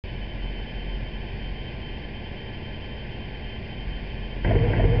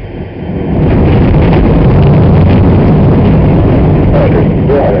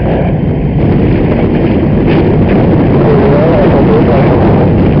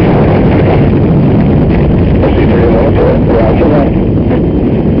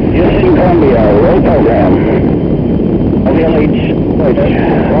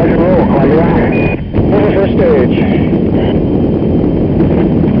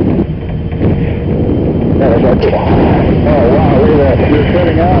Oh, wow, look at that. You're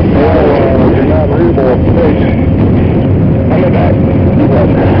setting out. You're not readable in space. On the back.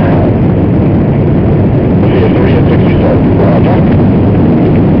 See a 3 at 67. Roger.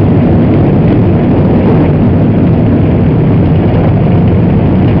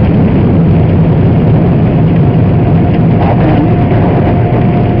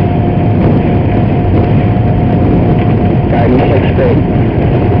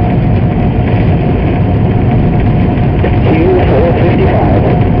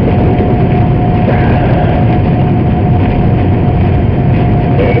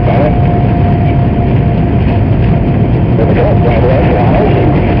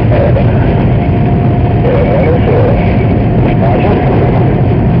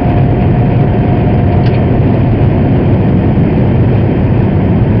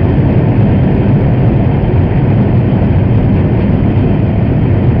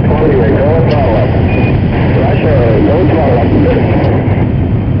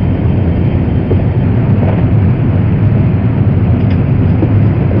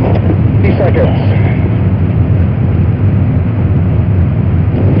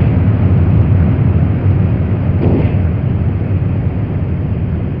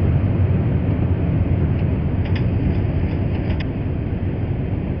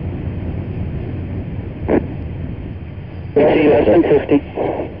 Less than 50.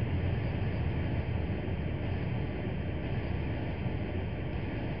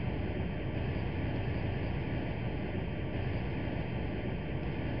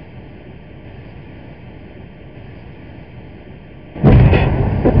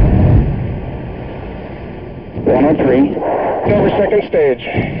 Over second stage.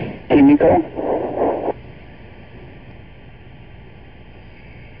 MECO.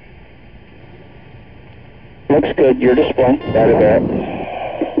 Looks good, your display. That is that.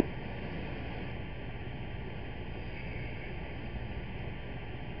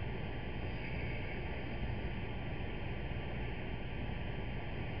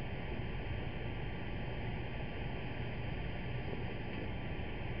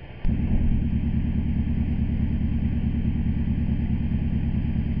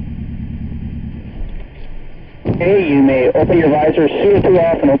 Okay, you may open your visors, see too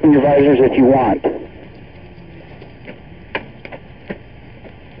often, open your visors if you want.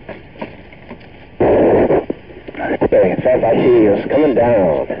 Okay, FIC is coming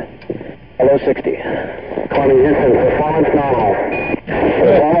down. Hello 60. Connie Houston, performance nominal.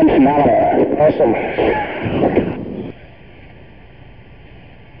 Performance nominal. Awesome.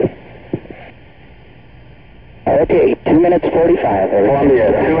 Okay, 2 minutes 45.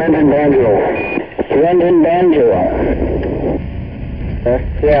 Columbia, 2-engine banjo. 2-engine banjo.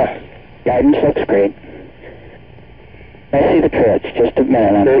 Yeah. Guidance looks great. I see the turrets. Just a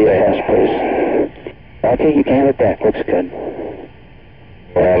minute on VFS, please. Okay, you can have it back. Looks good.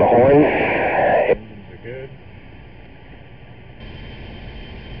 The horn. Engines are good.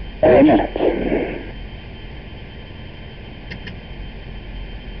 3 minutes.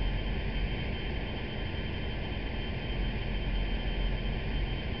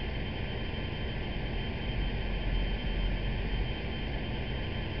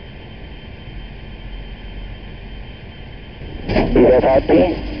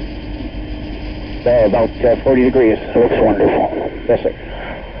 About about 40 degrees. Looks wonderful. Yes, sir.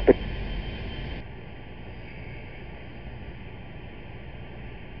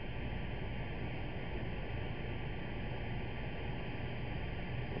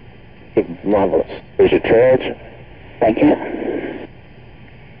 Marvelous. There's your charge. Thank you.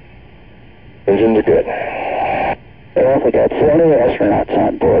 Engines are good. Well, we got 40 astronauts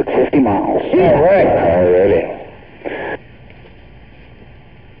on board, 50 miles. All right. Already.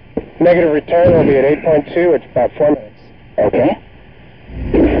 Negative return will be at 8.2, it's about 4 minutes. Okay.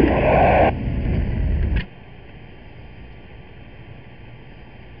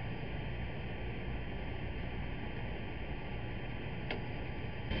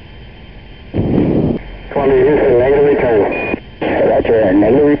 Columbia Houston, negative return. Roger,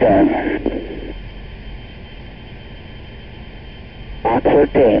 negative return. Mach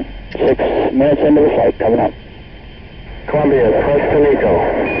 13, 6 minutes into the flight, coming up. Columbia, press to MECO.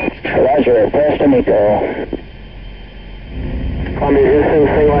 Roger, press to MECO. Columbia Houston,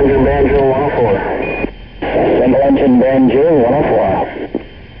 single engine banjo 104. Single engine banjo 104.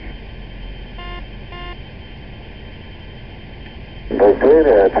 Okay,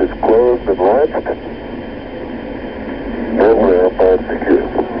 hatch is closed and latched. And we're up on secure.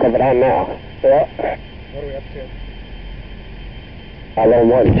 Coming on now. Yeah. What are we up to? A little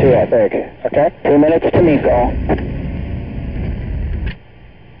more than 2, I think. Okay. 2 minutes to MECO.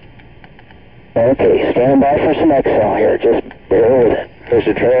 Okay, stand by for some Excel here. Just bear with it. There's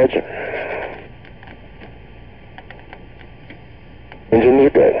the trench. Engines are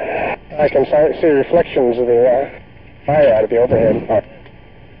good. I can see reflections of the fire out of the overhead.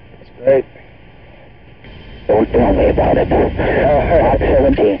 That's great. Don't tell me about it. Mach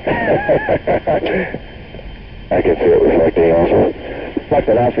 17. I can see it reflecting also.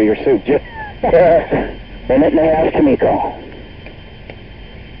 Reflected off of your suit, Jim. Minute and a half to MECO.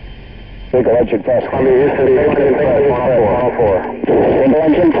 Single engine press. Columbia Houston, single engine press 104. Single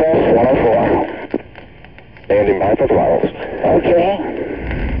engine press 104. Standing by for throttles. Okay.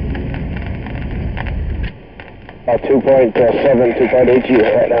 About 2.7, 2.8 G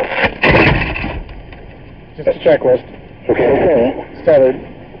right now. Just a checklist. Okay. Tethered.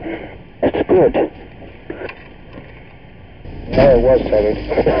 That's good. Oh, it was tethered.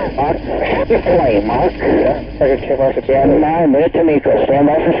 Mark. Play, Mark. Yeah, second check mark. Stand by, minute to MECO. Stand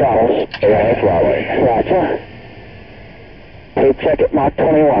by for throttles. Yeah, throttling. Roger. Tape check at Mach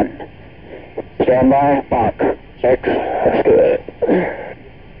 21. Stand by, Mach. X. That's good.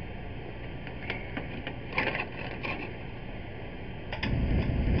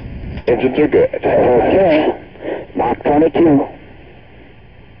 Engines are good. Okay. Mach 22.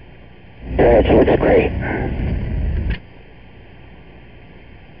 That looks great.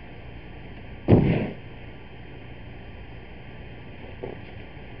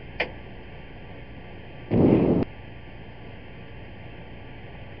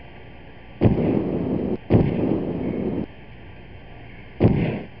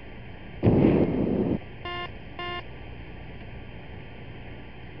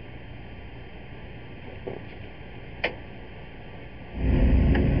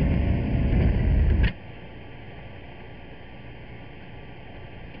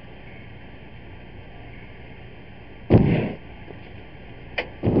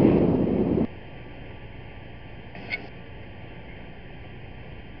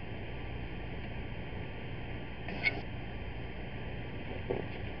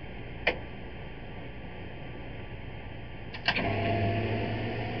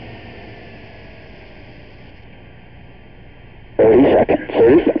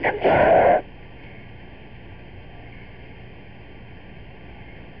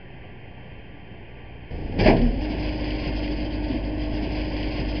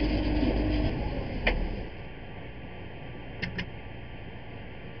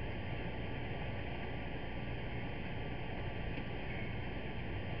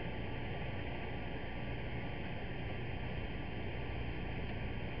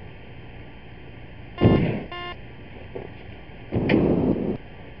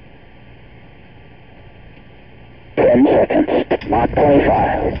 Mach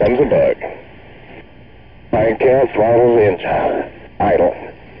 25. Comes a bug. Line count, throttles, engine. Idle.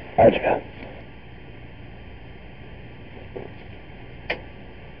 Roger.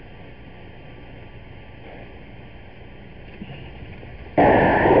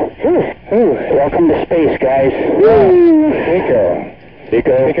 Welcome to space, guys. MECO.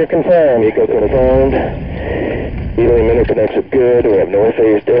 MECO confirmed. MECO confirmed. Helium interconnects are good. We have north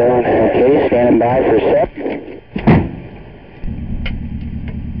phase down. Okay, standing by for SEP.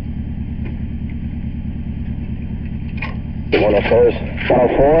 The 104s.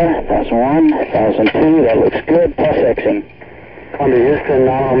 104, 1001, 1002, that looks good, plus Xing. Columbia Houston,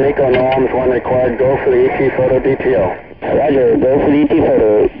 nominal MECO, no arms, one required. Go for the ET photo DTO. Roger, go for the ET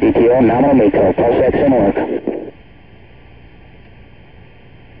photo DTO, nominal MECO, plus Xing work.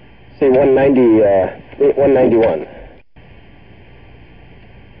 C 190, 191.